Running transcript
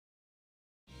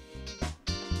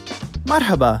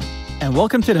Marhaba, and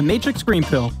welcome to the Matrix Green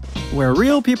Pill, where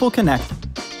real people connect.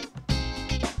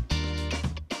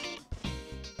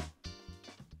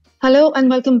 Hello and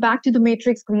welcome back to the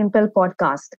Matrix Green Pill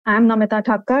podcast. I'm Namita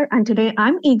Thakkar and today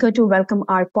I'm eager to welcome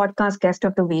our podcast guest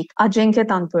of the week, Ajinkya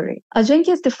Tanpure.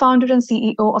 Ajinkya is the founder and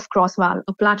CEO of CrossVal,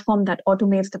 a platform that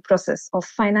automates the process of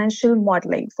financial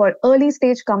modeling for early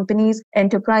stage companies,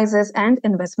 enterprises, and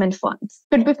investment funds.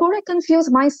 But before I confuse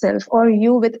myself or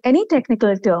you with any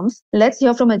technical terms, let's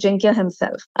hear from Ajinkya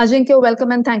himself. Ajinkya,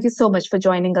 welcome and thank you so much for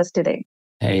joining us today.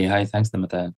 Hey, hi, thanks,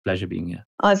 Namita. Pleasure being here.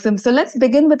 Awesome. So let's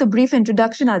begin with a brief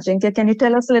introduction, Ajinkya. Can you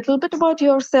tell us a little bit about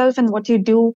yourself and what you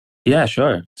do? Yeah,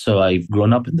 sure. So I've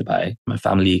grown up in Dubai. My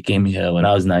family came here when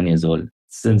I was 9 years old.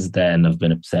 Since then, I've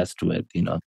been obsessed with,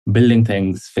 building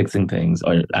things, fixing things,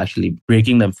 or actually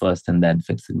breaking them first and then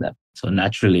fixing them. So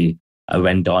naturally, I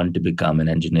went on to become an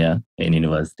engineer in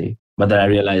university. But then I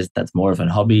realized that's more of a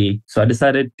hobby. So I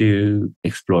decided to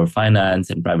explore finance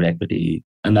and private equity.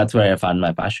 And that's where I found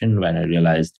my passion, when I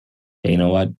realized, hey, you know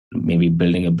what, maybe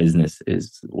building a business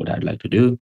is what I'd like to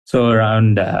do. So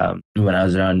when I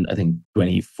was around, I think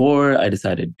 24, I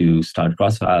decided to start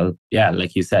CrossVal. Yeah,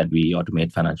 like you said, we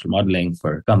automate financial modeling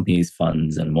for companies,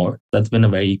 funds, and more. That's been a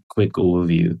very quick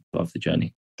overview of the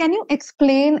journey. Can you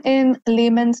explain in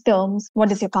layman's terms, what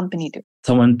does your company do?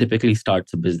 Someone typically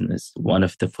starts a business. One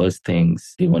of the first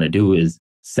things they want to do is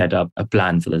set up a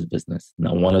plan for this business.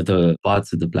 Now, one of the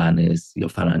parts of the plan is your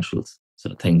financials.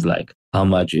 So things like, how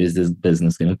much is this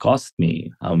business going to cost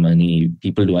me? How many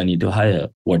people do I need to hire?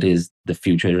 What is the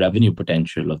future revenue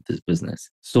potential of this business?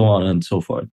 So on and so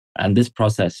forth. And this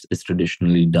process is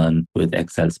traditionally done with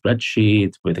Excel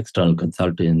spreadsheets, with external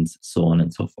consultants, so on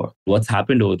and so forth. What's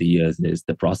happened over the years is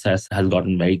the process has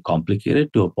gotten very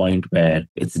complicated to a point where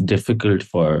it's difficult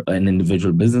for an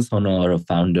individual business owner or a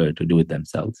founder to do it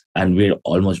themselves. And we're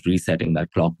almost resetting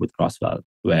that clock with CrossVal,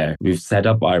 where we've set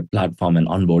up our platform and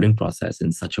onboarding process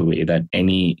in such a way that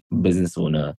any business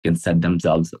owner can set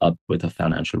themselves up with a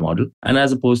financial model. And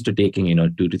as opposed to taking,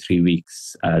 2 to 3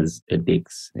 weeks as it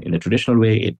takes in a traditional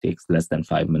way, it takes less than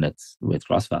 5 minutes with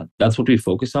CrossVal. That's what we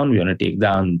focus on. We want to take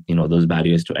down, those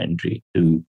barriers to entry,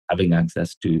 to having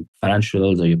access to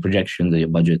financials or your projections or your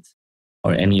budgets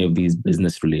or any of these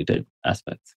business related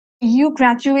aspects. You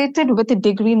graduated with a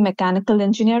degree in mechanical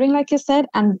engineering, like you said,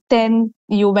 and then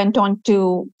you went on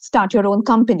to start your own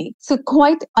company. So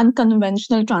quite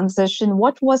unconventional transition.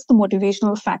 What was the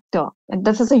motivational factor? And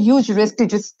this is a huge risk to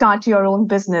just start your own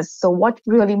business. So what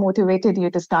really motivated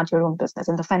you to start your own business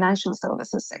in the financial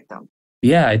services sector?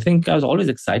 Yeah, I think I was always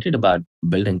excited about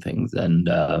building things, and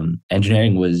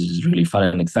engineering was really fun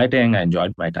and exciting. I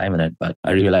enjoyed my time in it, but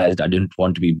I realized I didn't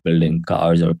want to be building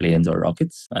cars or planes or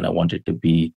rockets, and I wanted to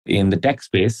be in the tech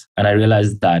space. And I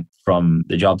realized that from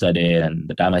the jobs I did and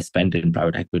the time I spent in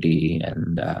private equity,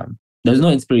 and there's no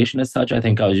inspiration as such. I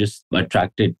think I was just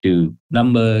attracted to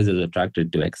numbers, I was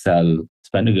attracted to Excel,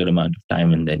 spent a good amount of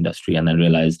time in the industry, and then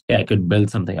realized, I could build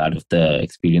something out of the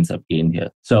experience I've gained here.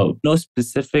 So no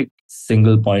specific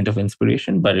single point of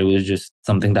inspiration, but it was just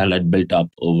something that I'd built up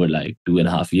over like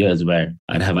 2.5 years, where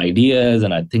I'd have ideas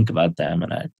and I'd think about them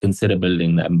and I'd consider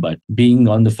building them. But being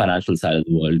on the financial side of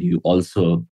the world, you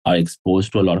also are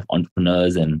exposed to a lot of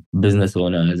entrepreneurs and business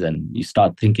owners, and you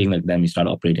start thinking like them, you start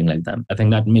operating like them. I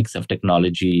think that mix of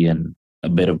technology and a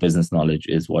bit of business knowledge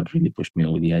is what really pushed me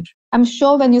over the edge. I'm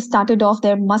sure when you started off,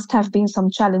 there must have been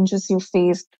some challenges you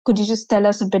faced. Could you just tell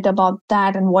us a bit about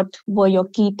that and what were your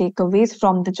key takeaways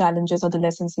from the challenges or the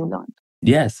lessons you learned?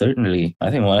 Yeah, certainly.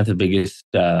 I think one of the biggest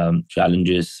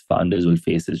challenges founders will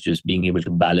face is just being able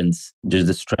to balance just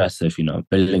the stress of,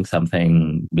 building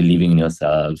something, believing in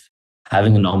yourself,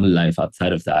 having a normal life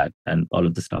outside of that, and all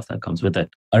of the stuff that comes with it.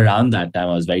 Around that time,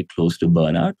 I was very close to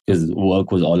burnout because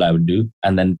work was all I would do.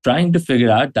 And then trying to figure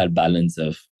out that balance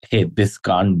of, hey, this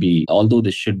can't be, although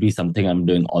this should be something I'm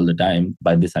doing all the time.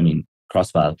 By this, I mean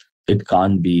CrossVal. It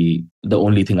can't be the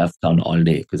only thing I've done all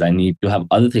day, because I need to have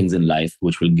other things in life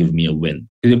which will give me a win.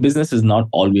 Because your business is not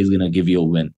always going to give you a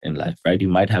win in life, right? You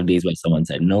might have days where someone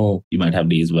said no. You might have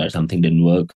days where something didn't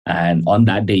work. And on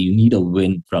that day, you need a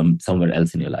win from somewhere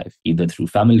else in your life, either through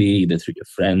family, either through your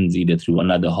friends, either through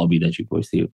another hobby that you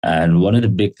pursue. And one of the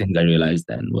big things I realized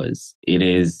then was it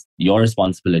is your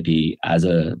responsibility as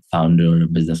a founder or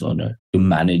business owner to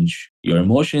manage your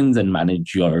emotions and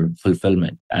manage your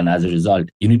fulfillment. And as a result,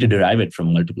 you need to derive it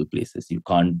from multiple places. You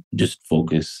can't just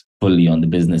focus fully on the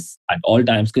business at all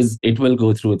times, because it will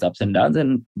go through its ups and downs.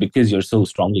 And because you're so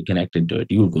strongly connected to it,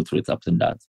 you will go through its ups and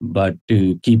downs. But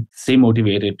to stay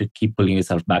motivated, to keep pulling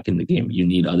yourself back in the game, you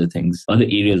need other things, other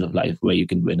areas of life where you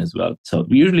can win as well. So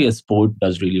usually a sport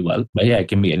does really well, but yeah, it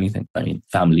can be anything. I mean,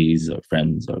 families or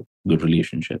friends or good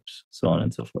relationships, so on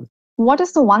and so forth. What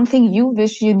is the one thing you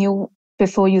wish you knew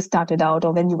before you started out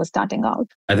or when you were starting out?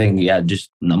 I think, just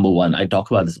number one, I talk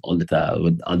about this all the time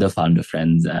with other founder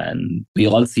friends, and we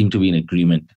all seem to be in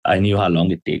agreement. I knew how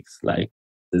long it takes. Like,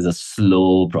 there's a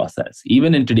slow process,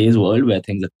 even in today's world where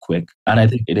things are quick. And I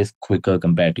think it is quicker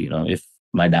compared to, if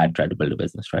my dad tried to build a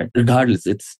business, right? Regardless,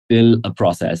 it's still a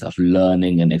process of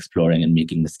learning and exploring and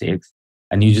making mistakes.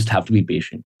 And you just have to be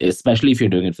patient, especially if you're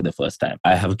doing it for the first time.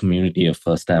 I have a community of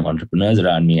first time entrepreneurs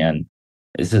around me, and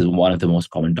this is one of the most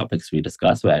common topics we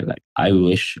discuss where like, I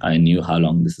wish I knew how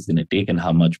long this is going to take and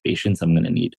how much patience I'm going to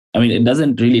need. I mean, it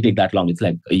doesn't really take that long. It's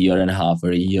like a year and a half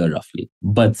or a year roughly.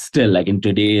 But still, like in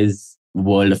today's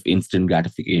world of instant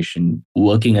gratification,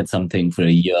 working at something for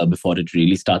a year before it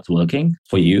really starts working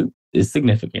for you is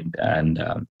significant. And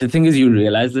the thing is, you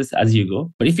realize this as you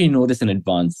go. But if you know this in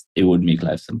advance, it would make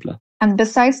life simpler. And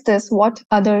besides this, what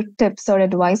other tips or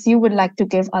advice you would like to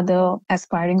give other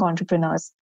aspiring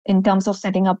entrepreneurs in terms of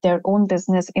setting up their own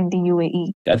business in the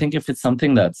UAE? I think if it's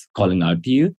something that's calling out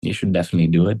to you, you should definitely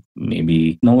do it.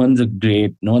 Maybe no one's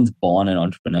born an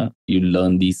entrepreneur. You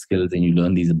learn these skills and you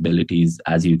learn these abilities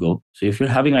as you go. So if you're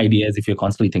having ideas, if you're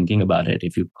constantly thinking about it,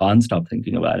 if you can't stop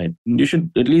thinking about it, you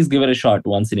should at least give it a shot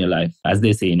once in your life. As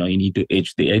they say, you need to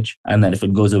itch the itch. And then if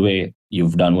it goes away,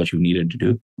 you've done what you needed to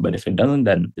do. But if it doesn't,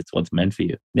 then it's what's meant for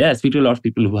you. Yeah, I speak to a lot of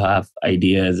people who have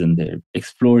ideas and they're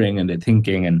exploring and they're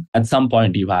thinking. And at some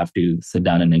point, you have to sit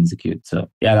down and execute. So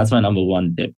yeah, that's my number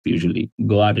one tip usually.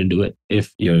 Go out and do it.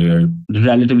 If you're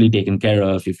relatively taken care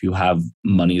of, if you have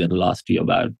money that'll last you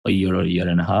about a year or a year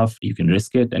and a half, you can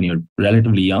risk it and you're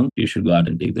relatively young, you should go out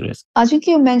and take the risk. Ajinkya,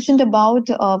 you mentioned about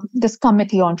this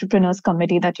committee, entrepreneurs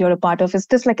committee that you're a part of. Is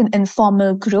this like an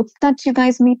informal group that you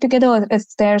guys meet together, or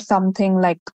is there something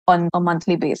like on a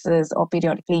monthly basis or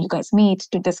periodically you guys meet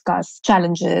to discuss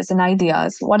challenges and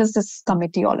ideas? What is this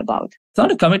committee all about? It's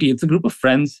not a committee, it's a group of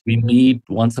friends. We meet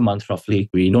once a month roughly.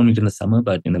 We don't meet in the summer,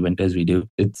 but in the winters we do.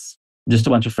 It's just a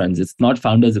bunch of friends. It's not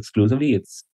founders exclusively.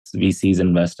 It's VCs,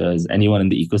 investors, anyone in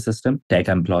the ecosystem, tech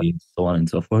employees, so on and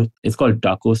so forth. It's called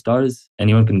Taco Stars.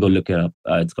 Anyone can go look it up.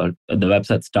 The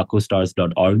website's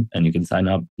tacostars.org, and you can sign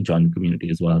up, join the community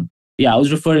as well. Yeah, I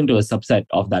was referring to a subset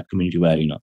of that community where,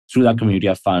 through that community,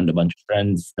 I've found a bunch of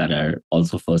friends that are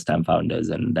also first-time founders.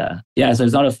 And so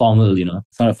it's not a formal,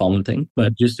 it's not a formal thing,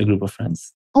 but just a group of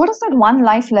friends. What is that one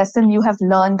life lesson you have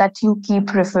learned that you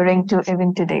keep referring to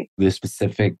even today? The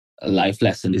specific life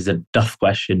lesson is a tough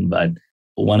question, but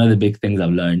one of the big things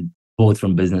I've learned, both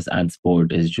from business and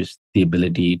sport, is just the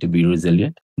ability to be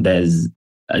resilient.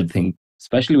 I think,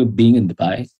 especially with being in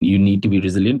Dubai, you need to be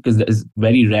resilient because there's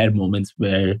very rare moments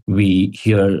where we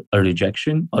hear a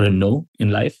rejection or a no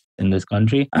in life in this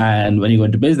country. And when you go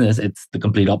into business, it's the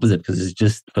complete opposite because it's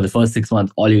just for the first 6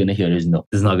 months, all you're going to hear is no,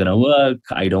 this is not going to work.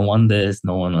 I don't want this.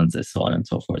 No one wants this, so on and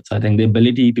so forth. So I think the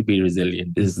ability to be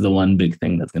resilient is the one big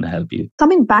thing that's going to help you.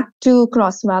 Coming back to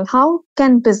CrossVal, how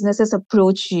can businesses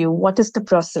approach you? What is the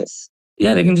process?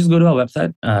 Yeah, they can just go to our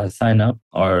website, sign up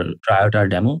or try out our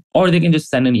demo, or they can just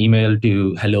send an email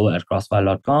to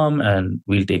hello@crossval.com and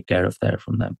we'll take care of that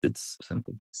from them. It's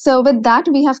simple. So with that,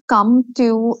 we have come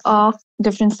to a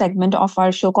different segment of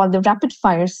our show called the Rapid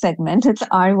Fire segment. It's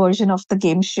our version of the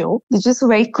game show. It's just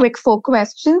very quick 4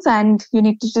 questions and you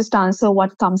need to just answer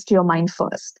what comes to your mind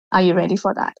first. Are you ready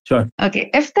for that? Sure.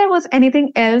 Okay. If there was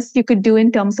anything else you could do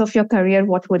in terms of your career,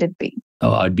 what would it be?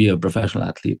 Oh, I'd be a professional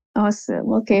athlete.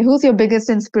 Awesome. Okay. Who's your biggest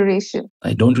inspiration?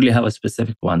 I don't really have a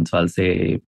specific one, so I'll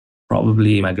say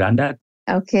probably my granddad.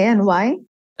 Okay. And why?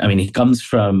 I mean, he comes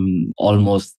from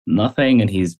almost nothing and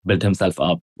he's built himself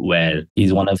up where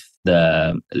he's one of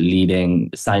the leading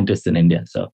scientists in India.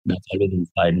 So that's always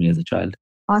inspired me as a child.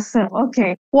 Awesome.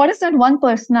 Okay. What is that one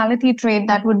personality trait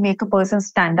that would make a person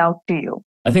stand out to you?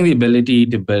 I think the ability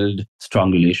to build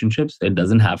strong relationships. It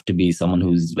doesn't have to be someone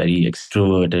who's very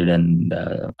extroverted and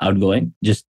outgoing.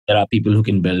 Just there are people who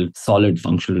can build solid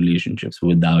functional relationships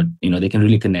without, they can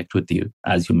really connect with you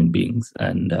as human beings.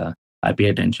 And I pay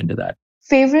attention to that.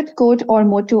 Favorite quote or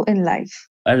motto in life?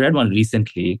 I read one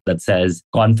recently that says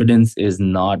confidence is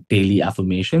not daily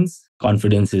affirmations.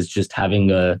 Confidence is just having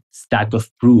a stack of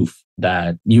proof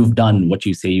that you've done what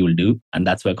you say you will do. And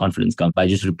that's where confidence comes, by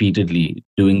just repeatedly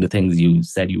doing the things you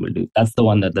said you will do. That's the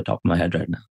one at the top of my head right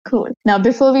now. Cool. Now,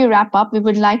 before we wrap up, we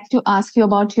would like to ask you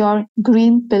about your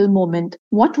green pill moment.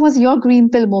 What was your green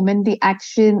pill moment, the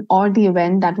action or the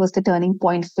event that was the turning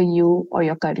point for you or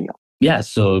your career? Yeah,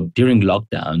 so during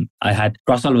lockdown,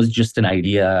 CrossVal was just an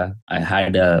idea. I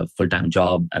had a full-time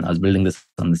job and I was building this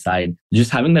on the side. Just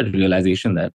having that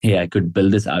realization that, hey, I could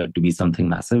build this out to be something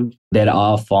massive. There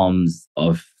are forms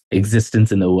of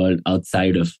existence in the world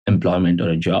outside of employment or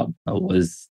a job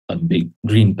was a big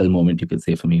green pill moment, you could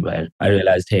say, for me, where I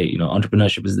realized, hey,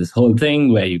 entrepreneurship is this whole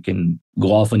thing where you can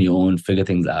go off on your own, figure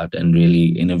things out, and really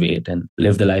innovate and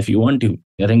live the life you want to.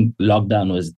 I think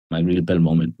lockdown was my real pill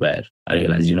moment where I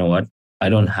realized, you know what? I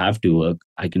don't have to work.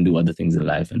 I can do other things in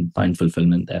life and find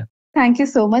fulfillment there. Thank you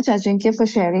so much, Ajinkya, for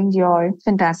sharing your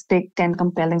fantastic and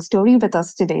compelling story with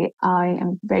us today. I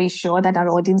am very sure that our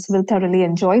audience will thoroughly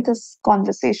enjoy this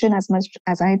conversation as much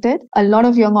as I did. A lot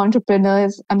of young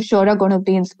entrepreneurs, I'm sure, are going to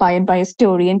be inspired by your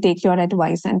story and take your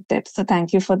advice and tips. So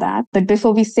thank you for that. But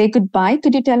before we say goodbye,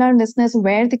 could you tell our listeners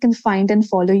where they can find and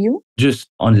follow you? Just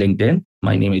on LinkedIn.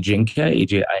 My name is Ajinkya,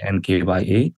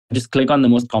 Ajinkya. Just click on the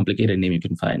most complicated name you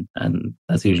can find, and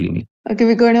that's usually me. Okay,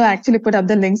 we're going to actually put up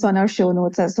the links on our show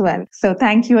notes as well. So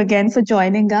thank you again for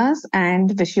joining us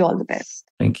and wish you all the best.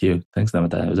 Thank you. Thanks,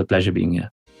 Namita. It was a pleasure being here.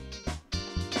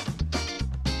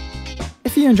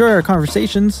 If you enjoy our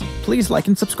conversations, please like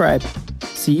and subscribe.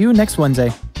 See you next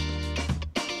Wednesday.